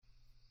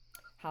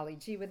Holly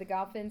G with the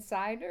Golf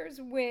Insiders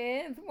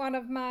with one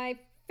of my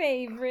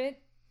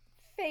favorite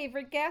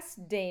guests,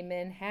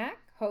 Damon Hack,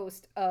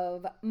 host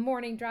of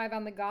Morning Drive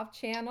on the Golf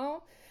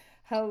Channel.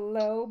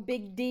 Hello,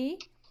 Big D.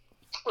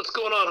 What's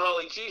going on,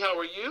 Holly G? How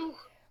are you?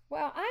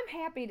 Well, I'm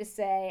happy to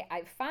say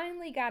I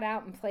finally got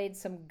out and played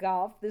some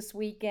golf this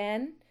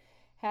weekend.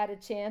 Had a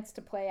chance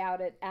to play out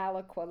at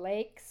Aliqua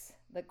Lakes.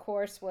 The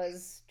course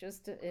was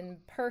just in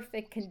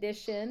perfect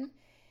condition.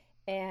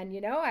 And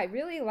I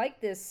really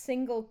like this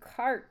single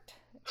car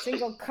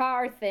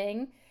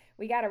thing.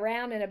 We got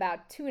around in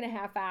about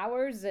 2.5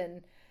 hours,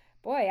 and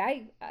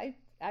boy, I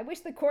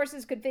wish the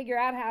courses could figure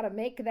out how to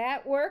make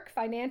that work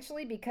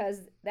financially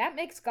because that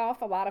makes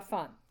golf a lot of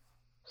fun.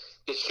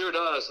 It sure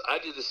does. I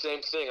did the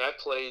same thing. I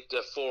played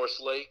Forest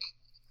Lake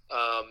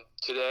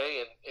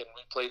today, and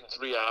we played in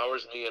 3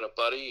 hours, me and a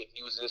buddy.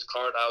 He was in his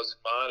car, and I was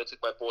in mine. I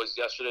took my boys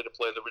yesterday to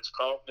play the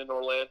Ritz-Carlton in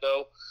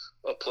Orlando.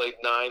 I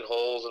played 9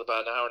 holes in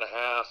about an hour and a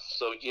half.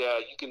 So, yeah,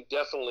 you can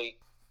definitely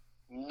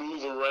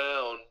move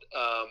around,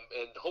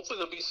 and hopefully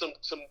there'll be some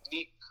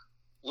neat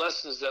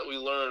lessons that we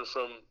learn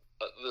from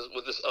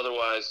with this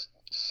otherwise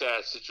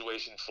sad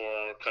situation for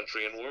our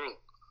country and world.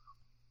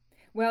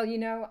 Well,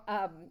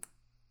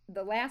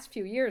 the last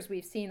few years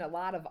we've seen a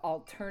lot of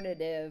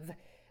alternative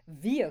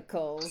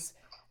vehicles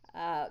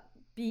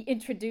be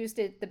introduced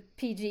at the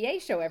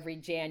PGA show every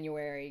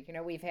January.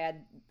 We've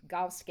had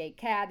golf skate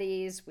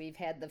caddies, we've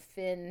had the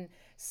Finn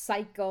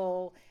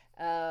cycle,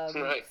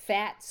 Right.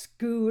 fat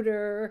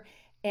scooter,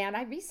 and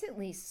I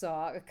recently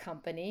saw a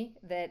company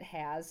that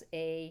has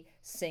a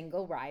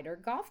single rider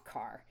golf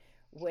car,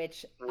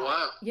 which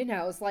Wow.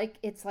 it's like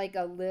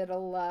a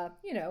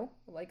little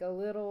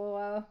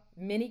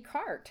mini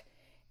cart.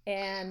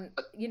 And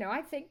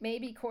I think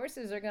maybe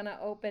courses are going to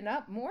open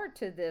up more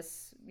to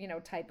this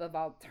type of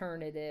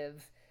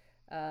alternative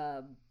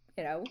uh,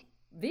 you know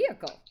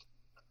vehicle.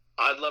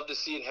 I'd love to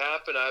see it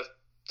happen. I've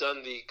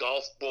done the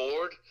golf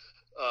board,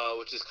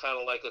 which is kind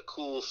of like a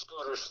cool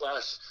scooter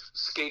slash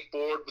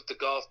skateboard with the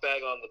golf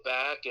bag on the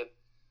back, and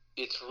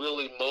it's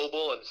really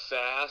mobile and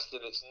fast.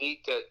 And it's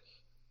neat that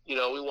we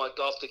want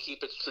golf to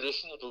keep its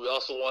traditions, but we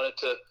also want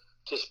it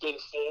to spin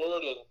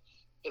forward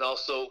and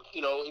also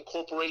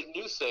incorporate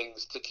new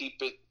things to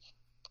keep it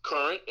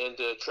current and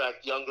to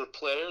attract younger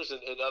players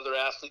and other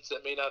athletes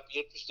that may not be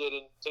interested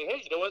in saying,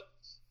 hey, you know what?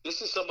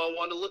 This is something I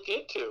want to look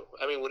into.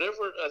 I mean,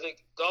 I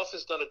think golf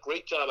has done a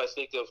great job, I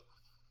think, of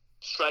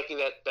striking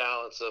that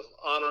balance of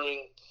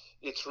honoring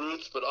its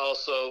roots, but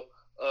also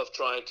of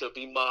trying to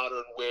be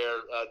modern where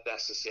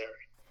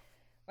necessary.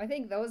 I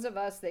think those of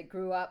us that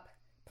grew up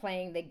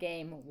playing the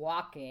game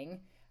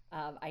walking,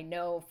 I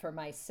know for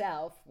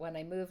myself when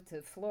I moved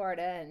to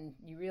Florida, and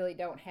you really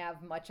don't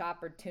have much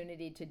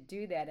opportunity to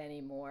do that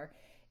anymore,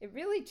 it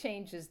really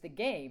changes the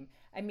game.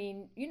 I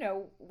mean,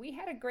 we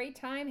had a great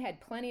time,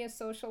 had plenty of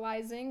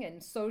socializing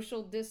and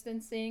social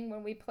distancing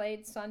when we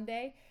played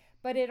Sunday,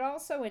 but it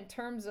also, in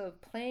terms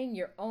of playing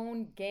your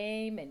own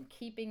game and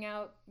keeping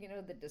out,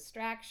 the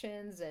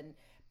distractions and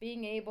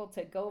being able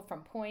to go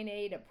from point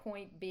A to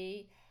point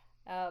B,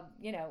 I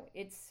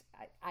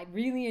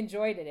really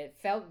enjoyed it. It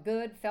felt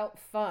good, felt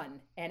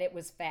fun, and it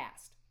was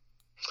fast.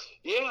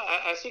 Yeah,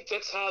 I think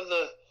that's how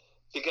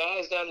the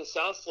guys down in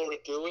South Florida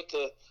do it.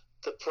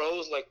 The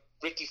pros like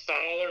Ricky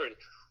Fowler and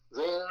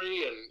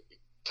Rory and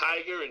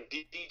Tiger and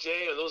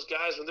DJ and those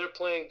guys, when they're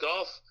playing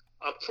golf,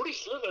 I'm pretty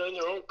sure they're in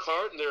their own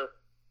cart and they're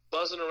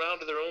buzzing around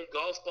to their own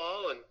golf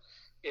ball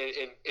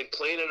and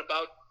playing it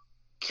about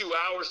 2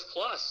 hours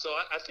plus. So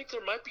I think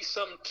there might be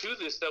something to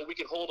this that we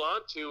can hold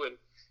on to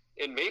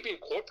and maybe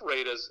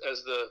incorporate as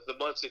the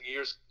months and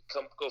years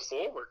go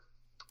forward.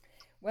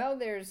 Well,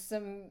 there's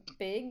some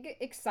big,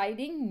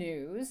 exciting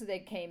news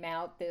that came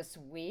out this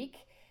week,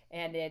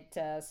 and it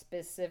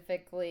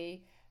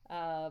specifically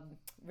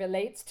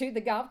relates to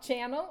the Golf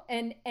Channel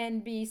and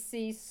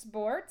NBC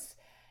Sports.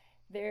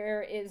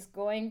 There is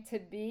going to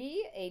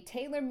be a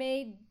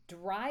TaylorMade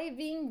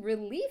driving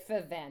relief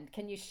event.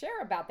 Can you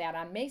share about that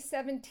on May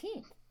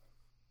 17th?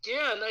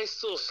 Yeah, a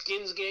nice little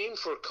skins game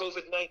for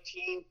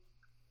COVID-19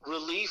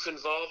 relief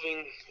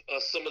involving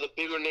some of the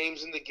bigger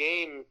names in the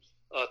game.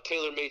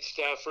 TaylorMade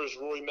staffers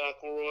Rory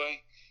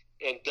McIlroy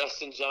and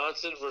Dustin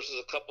Johnson versus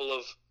a couple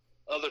of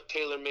other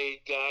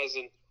TaylorMade guys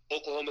and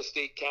Oklahoma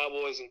State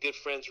Cowboys and good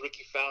friends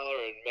Ricky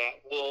Fowler and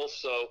Matt Wolf.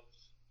 So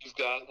you've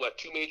got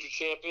two major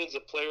champions, a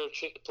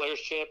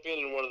players champion,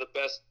 and one of the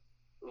best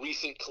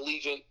recent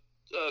collegiate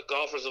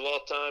golfers of all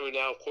time, and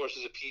now of course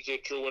is a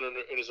PGA Tour winner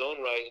in his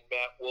own right,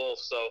 Matt Wolf.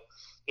 So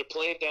they're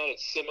playing down at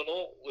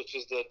Seminole, which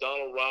is the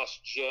Donald Ross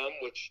Gem,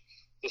 which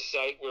the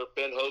site where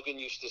Ben Hogan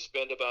used to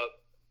spend about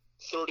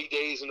 30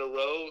 days in a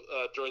row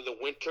during the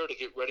winter to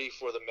get ready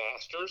for the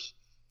Masters.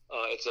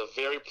 It's a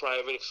very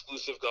private,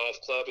 exclusive golf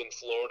club in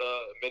Florida.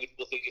 Many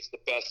people think it's the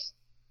best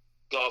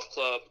golf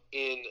club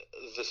in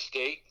the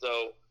state,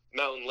 though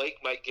Mountain Lake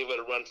might give it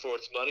a run for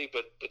its money,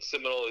 but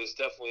Seminole is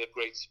definitely a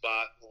great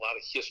spot, a lot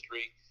of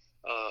history,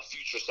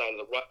 future side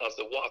of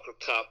the Walker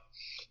Cup.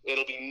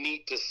 It'll be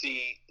neat to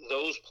see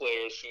those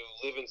players who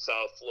live in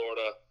South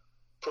Florida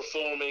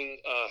performing,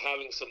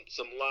 having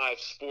some live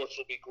sports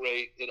will be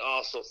great, and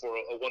also for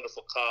a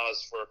wonderful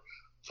cause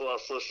for our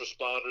first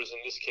responders, in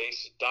this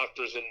case,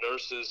 doctors and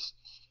nurses,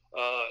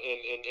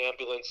 and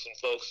ambulance and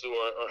folks who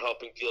are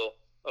helping deal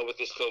with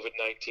this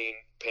COVID-19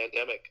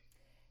 pandemic.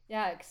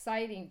 Yeah,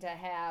 exciting to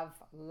have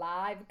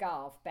live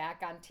golf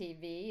back on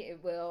TV. It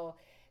will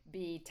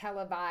be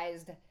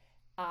televised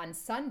on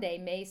Sunday,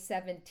 May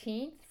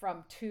 17th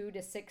from 2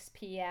 to 6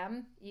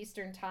 p.m.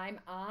 Eastern Time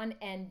on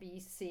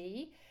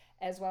NBC,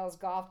 as well as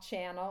Golf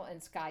Channel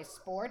and Sky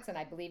Sports. And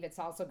I believe it's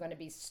also going to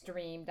be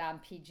streamed on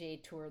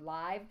PGA Tour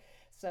Live.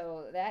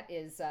 So that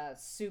is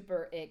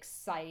super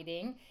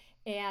exciting.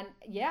 And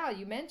yeah,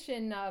 you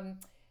mentioned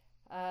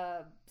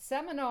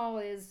Seminole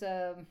is,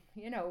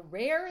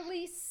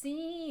 rarely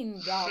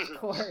seen golf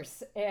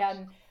course.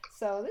 And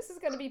so this is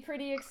going to be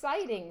pretty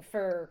exciting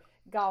for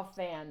golf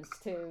fans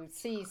to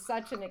see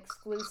such an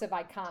exclusive,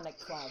 iconic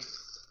club.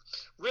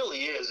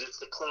 Really is. It's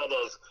the club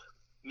of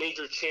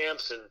major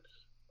champs and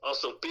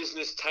also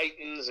business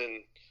titans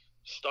and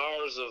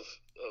stars of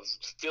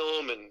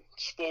film and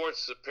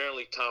sports.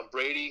 Apparently Tom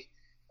Brady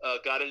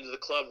got into the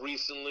club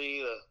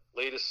recently,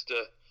 the latest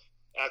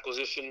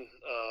acquisition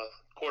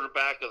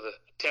quarterback of the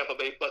Tampa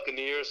Bay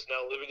Buccaneers,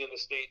 now living in the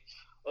state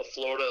of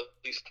Florida,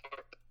 at least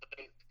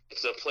part-time.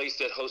 It's a place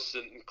that hosts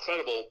an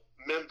incredible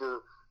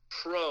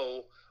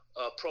pro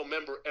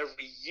member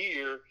every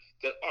year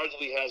that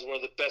arguably has one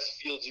of the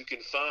best fields you can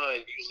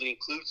find. Usually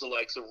includes the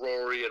likes of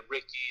Rory and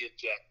Ricky and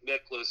Jack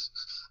Nicklaus,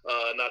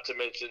 not to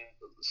mention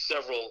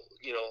several,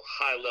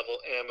 high-level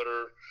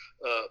amateur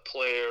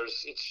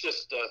players. It's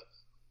just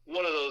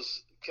one of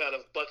those kind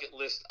of bucket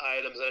list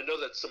items. And I know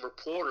that some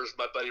reporters,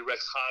 my buddy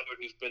Rex Hoggard,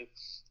 who's been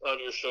on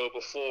your show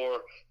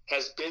before,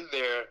 has been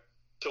there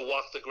to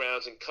walk the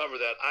grounds and cover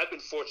that. I've been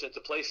fortunate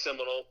to play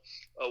Seminole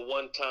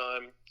one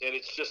time, and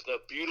it's just a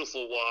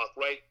beautiful walk,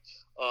 right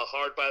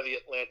hard by the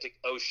Atlantic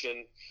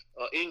Ocean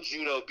in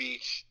Juno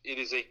Beach. It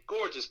is a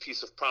gorgeous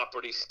piece of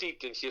property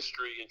steeped in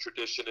history and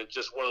tradition, and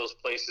just one of those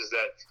places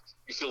that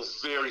you feel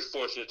very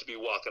fortunate to be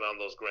walking on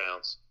those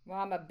grounds. Well,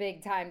 I'm a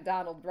big-time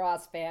Donald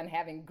Ross fan,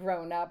 having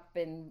grown up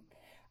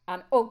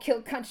on Oak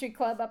Hill Country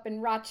Club up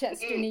in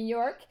Rochester, New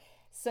York.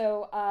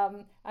 So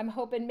I'm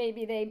hoping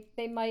maybe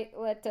they might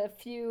let a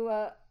few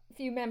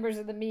members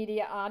of the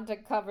media on to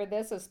cover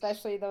this,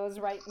 especially those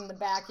right in the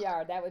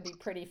backyard. That would be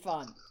pretty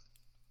fun.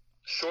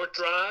 Short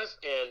drive,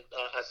 and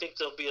I think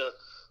there'll be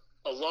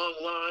a long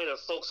line of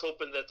folks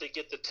hoping that they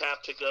get the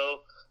tap to go.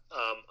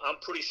 I'm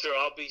pretty sure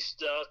I'll be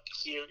stuck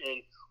here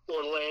in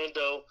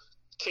Orlando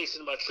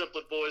chasing my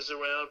triplet boys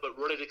around, but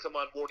ready to come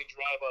on morning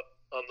drive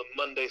up on the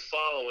Monday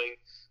following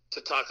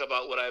to talk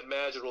about what I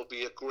imagine will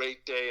be a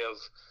great day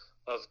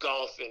of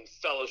golf and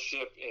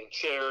fellowship and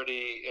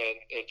charity,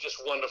 and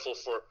just wonderful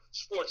for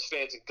sports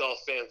fans and golf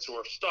fans who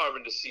are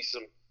starving to see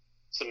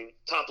some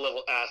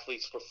top-level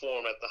athletes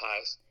perform at the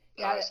highest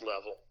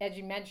level. As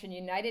you mentioned,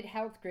 United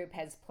Health Group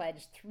has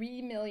pledged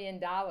 $3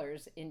 million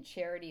in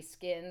charity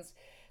skins.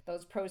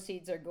 Those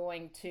proceeds are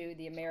going to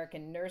the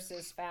American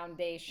Nurses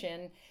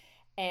Foundation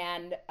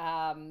and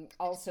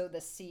also the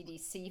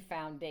CDC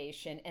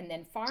Foundation. And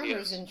then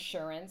Farmers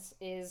Insurance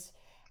is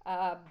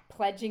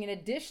pledging an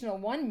additional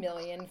 $1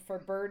 million for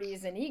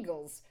birdies and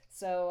eagles.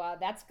 So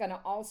that's going to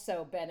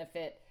also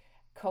benefit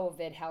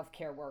COVID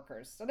healthcare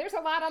workers. So there's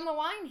a lot on the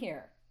line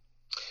here.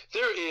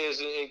 There is,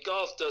 and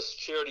golf does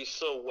charity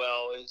so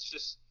well.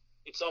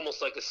 It's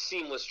almost like a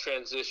seamless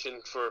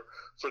transition for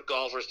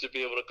golfers to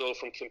be able to go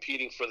from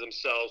competing for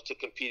themselves to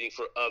competing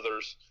for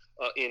others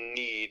in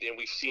need. And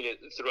we've seen it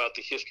throughout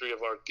the history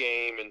of our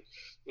game, and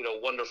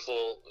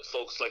wonderful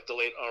folks like the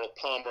late Arnold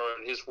Palmer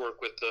and his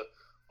work with the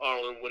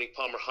Arnold and Winnie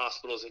Palmer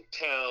hospitals in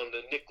town,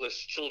 the Nicholas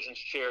Children's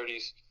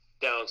Charities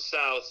down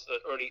south,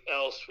 Ernie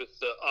Else with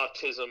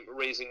autism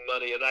raising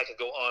money, and I could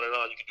go on and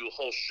on. You could do a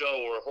whole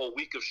show or a whole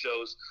week of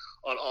shows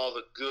on all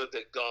the good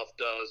that golf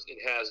does and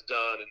has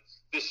done, and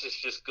this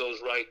just goes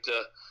right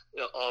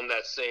on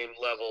that same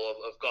level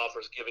of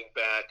golfers giving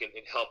back and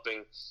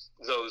helping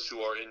those who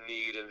are in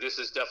need. And this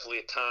is definitely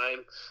a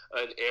time,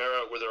 an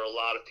era where there are a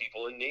lot of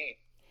people in need.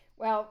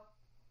 Well,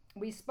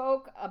 we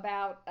spoke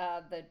about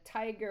the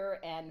Tiger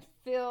and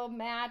Phil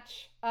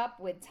match up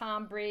with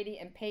Tom Brady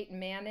and Peyton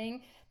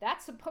Manning.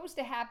 That's supposed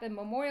to happen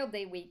Memorial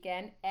Day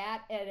weekend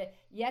at a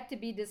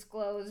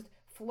yet-to-be-disclosed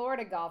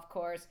Florida golf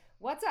course.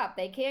 What's up?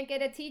 They can't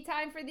get a tee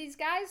time for these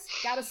guys?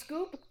 Got a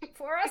scoop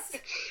for us?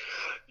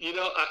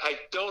 I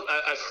don't.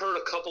 I've heard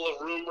a couple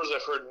of rumors.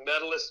 I've heard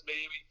Medalist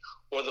maybe,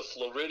 or the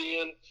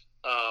Floridian.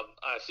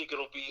 I think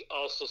it'll be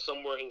also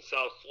somewhere in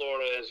South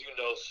Florida. As you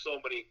know, so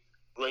many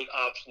great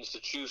options to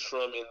choose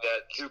from in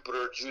that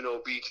Jupiter, Juno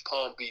Beach,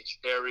 Palm Beach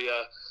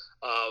area.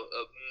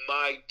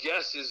 My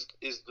guess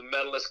is the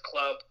Medalist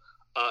Club.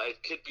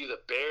 It could be the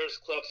Bears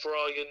Club for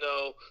all you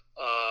know.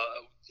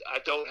 I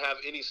don't have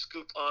any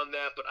scoop on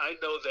that, but I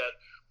know that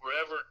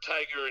wherever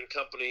Tiger and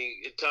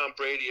company and Tom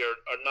Brady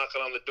are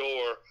knocking on the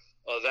door,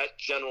 that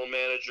general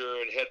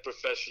manager and head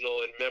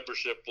professional and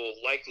membership will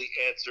likely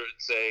answer and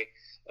say,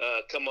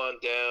 come on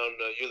down,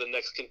 you're the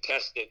next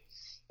contestant,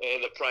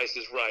 and the price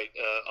is right.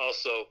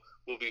 Also,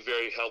 will be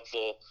very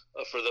helpful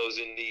for those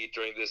in need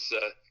during this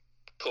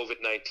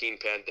COVID-19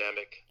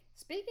 pandemic.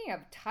 Speaking of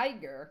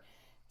Tiger,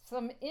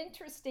 some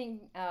interesting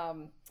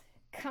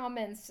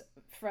comments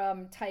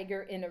from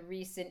Tiger in a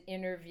recent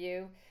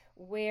interview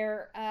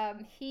where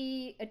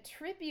he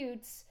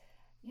attributes,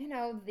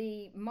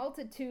 the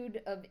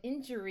multitude of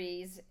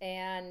injuries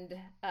and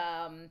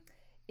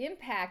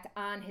impact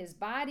on his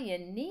body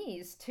and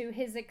knees to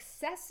his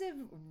excessive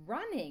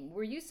running.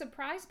 Were you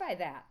surprised by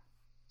that?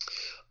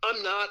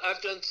 I'm not.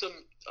 I've done some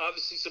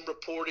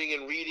reporting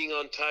and reading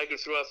on Tiger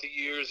throughout the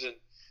years, and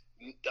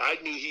I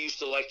knew he used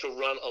to like to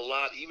run a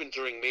lot, even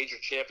during major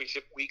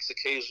championship weeks.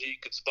 Occasionally you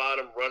could spot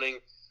him running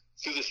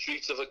through the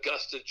streets of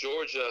Augusta,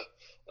 Georgia,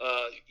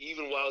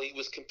 even while he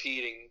was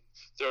competing.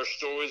 There are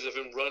stories of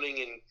him running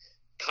in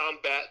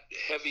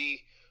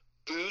combat-heavy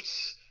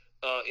boots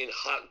in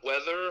hot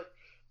weather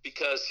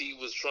because he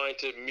was trying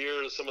to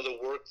mirror some of the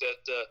work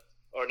that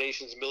our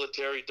nation's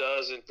military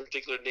does, in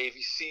particular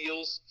Navy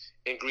SEALs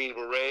and Green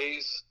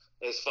Berets.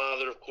 His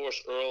father, of course,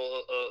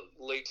 Earl,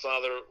 late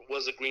father,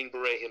 was a Green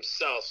Beret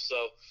himself.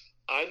 So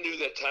I knew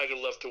that Tiger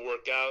loved to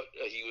work out.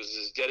 He was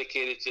as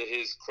dedicated to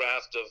his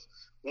craft of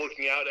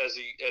working out as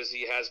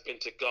he has been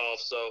to golf.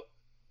 So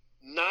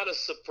not a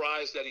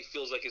surprise that he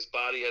feels like his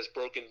body has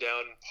broken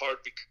down, in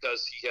part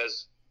because he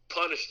has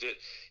punished it.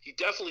 He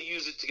definitely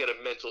used it to get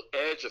a mental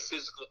edge, a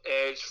physical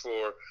edge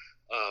for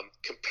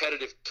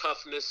competitive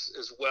toughness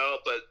as well.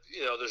 But,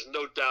 there's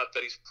no doubt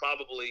that he's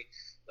probably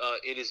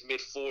in his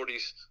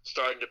mid-40s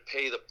starting to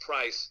pay the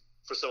price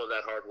for some of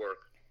that hard work.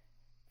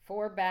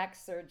 4 back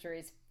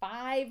surgeries,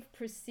 5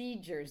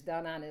 procedures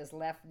done on his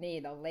left knee,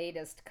 the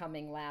latest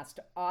coming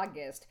last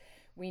August.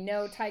 We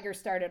know Tiger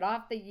started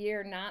off the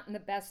year not in the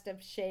best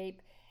of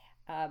shape.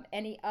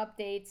 Any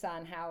updates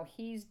on how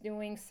he's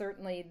doing?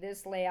 Certainly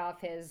this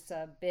layoff has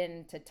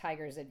been to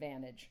Tiger's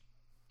advantage.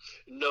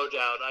 No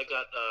doubt. I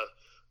got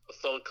a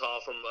phone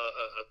call from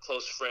a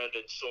close friend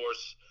and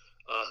source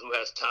who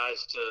has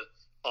ties to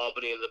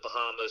Albany and the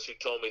Bahamas, who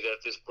told me that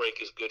this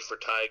break is good for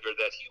Tiger,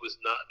 that he was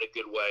not in a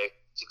good way.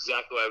 It's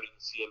exactly why we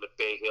didn't see him at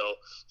Bay Hill.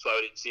 It's why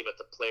we didn't see him at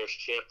the Players'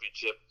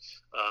 Championship.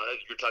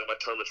 You're talking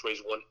about tournaments where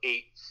he's won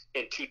 8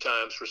 and 2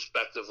 times,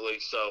 respectively.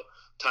 So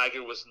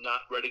Tiger was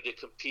not ready to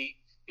compete.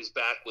 His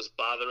back was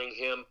bothering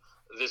him.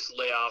 This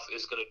layoff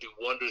is going to do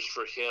wonders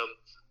for him.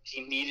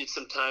 He needed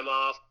some time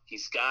off.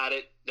 He's got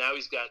it. Now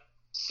he's got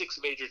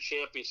 6 major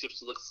championships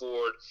to look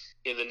forward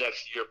in the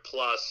next year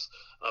plus.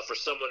 For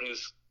someone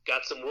who's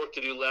got some work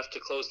to do left to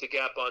close the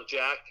gap on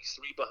Jack, he's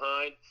 3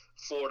 behind,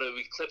 4 to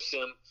eclipse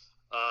him.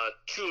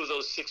 2 of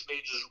those 6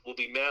 majors will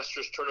be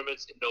Masters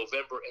tournaments in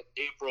November and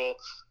April.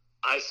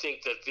 I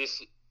think that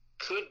this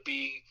could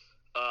be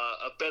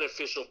a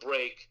beneficial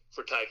break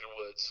for Tiger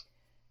Woods.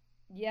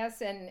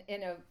 Yes, and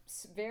in a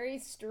very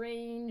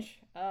strange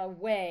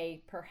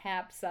way,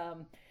 perhaps,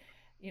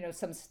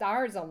 some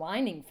stars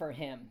aligning for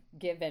him,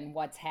 given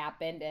what's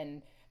happened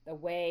and the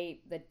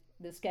way that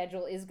the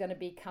schedule is going to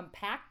be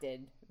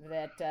compacted,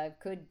 that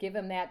could give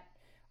him that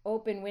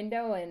open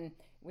window. And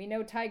we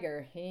know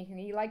Tiger,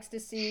 he likes to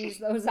seize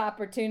those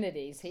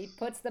opportunities. He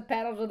puts the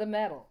pedal to the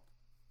metal.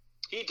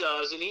 He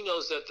does, and he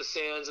knows that the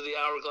sands of the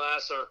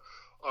hourglass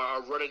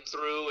are running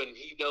through, and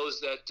he knows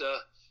that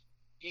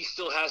he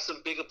still has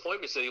some big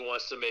appointments that he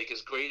wants to make.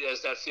 As great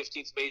as that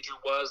 15th major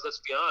was,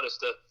 let's be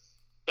honest,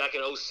 back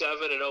in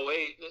 07 and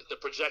 08, the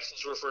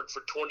projections were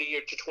for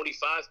 20 to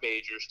 25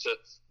 majors, to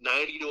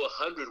 90 to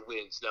 100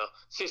 wins. Now,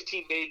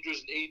 15 majors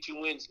and 82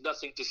 wins,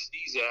 nothing to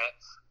sneeze at.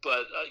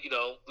 But,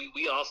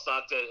 we all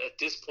thought that at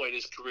this point in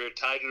his career,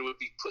 Tiger would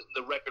be putting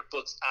the record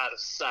books out of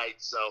sight.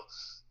 So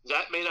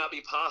that may not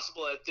be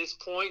possible at this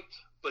point,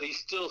 but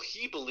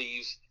he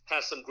believes,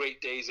 has some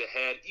great days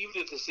ahead.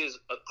 Even if this is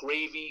a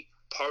gravy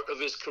part of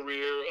his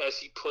career, as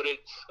he put it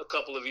a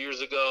couple of years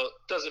ago,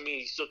 doesn't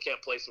mean he still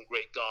can't play some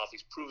great golf.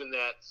 He's proven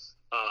that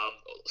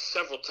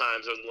several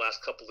times over the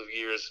last couple of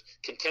years,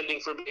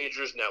 contending for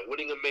majors, now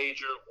winning a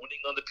major, winning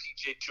on the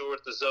PGA Tour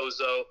at the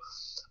Zozo.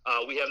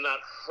 We have not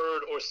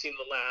heard or seen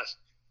the last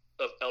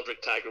of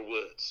Eldrick Tiger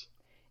Woods.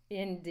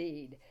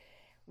 Indeed.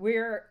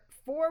 We're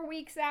 4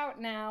 weeks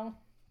out now,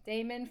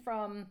 Damon,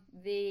 from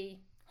the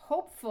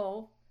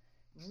hopeful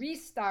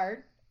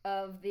restart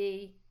of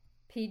the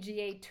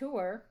PGA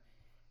Tour,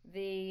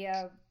 the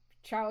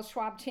Charles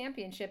Schwab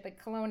Championship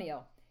at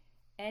Colonial.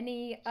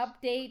 Any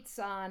updates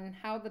on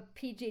how the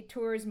PGA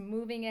Tour is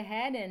moving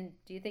ahead, and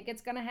do you think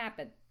it's going to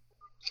happen?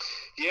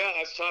 Yeah,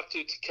 I've talked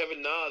to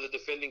Kevin Na, the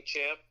defending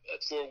champ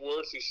at Fort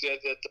Worth, who said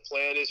that the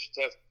plan is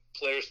to have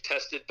players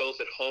tested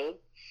both at home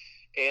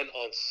and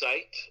on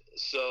site.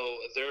 So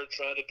they're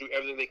trying to do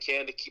everything they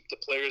can to keep the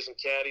players and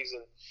caddies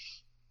and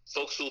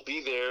folks who will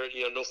be there,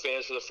 no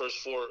fans for the first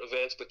 4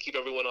 events, but keep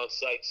everyone on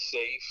site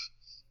safe.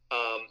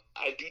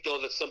 I do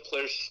know that some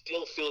players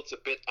still feel it's a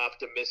bit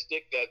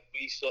optimistic, that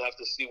we still have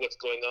to see what's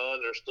going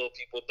on. There's still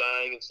people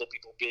dying and still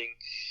people being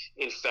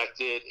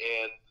infected,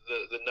 and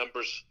the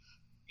numbers,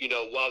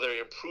 while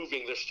they're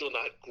improving, they're still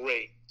not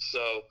great.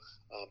 So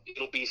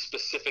it'll be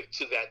specific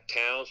to that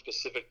town,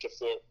 specific to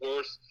Fort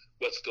Worth,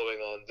 what's going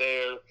on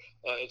there,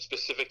 and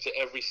specific to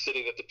every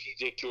city that the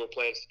PGA Tour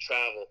plans to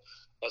travel.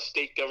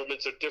 State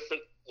governments are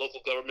different, local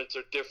governments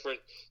are different,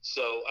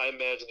 so I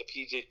imagine the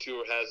PGA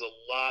Tour has a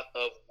lot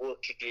of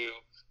work to do,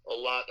 a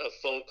lot of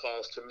phone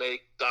calls to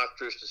make,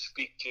 doctors to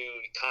speak to,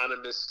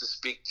 economists to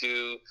speak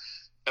to,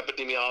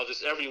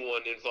 epidemiologists,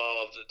 everyone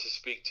involved to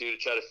speak to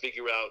try to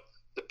figure out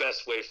the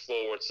best way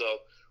forward. So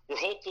we're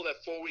hopeful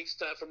that 4 weeks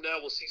time from now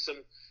we'll see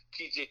some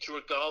PGA Tour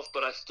golf,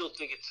 but I still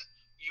think it's,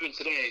 even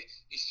today,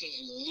 it's still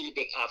a little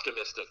bit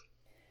optimistic.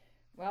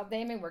 Well,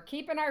 Damon, we're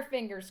keeping our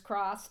fingers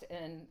crossed,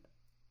 and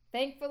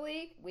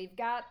thankfully we've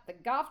got the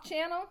Golf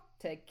Channel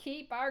to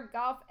keep our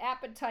golf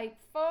appetite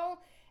full.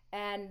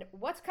 And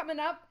what's coming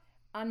up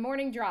on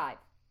Morning Drive?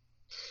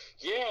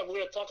 Yeah, we're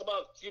going to talk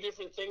about a few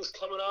different things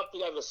coming up.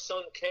 We have a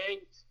Sung Kang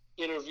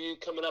interview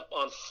coming up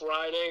on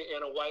Friday.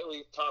 Anna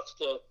Whiteley talks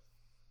to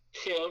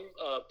him,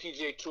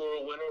 PGA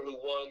Tour winner who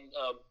won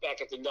back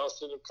at the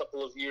Nelson a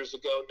couple of years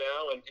ago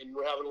now. And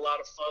we're having a lot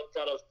of fun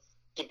kind of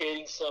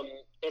debating some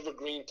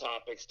evergreen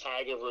topics,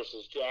 Tiger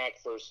versus Jack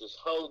versus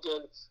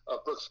Hogan,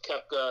 Brooks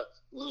Koepka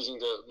losing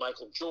to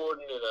Michael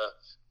Jordan in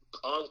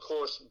a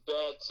on-course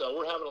bet. So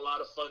we're having a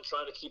lot of fun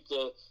trying to keep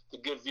the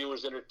good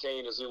viewers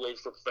entertained as we wait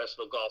for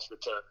professional golf's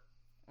return.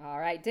 All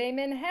right,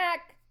 Damon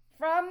Hack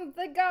from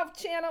the Golf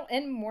Channel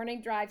and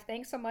Morning Drive.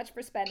 Thanks so much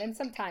for spending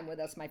some time with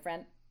us, my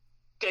friend.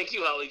 Thank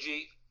you, Holly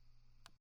G.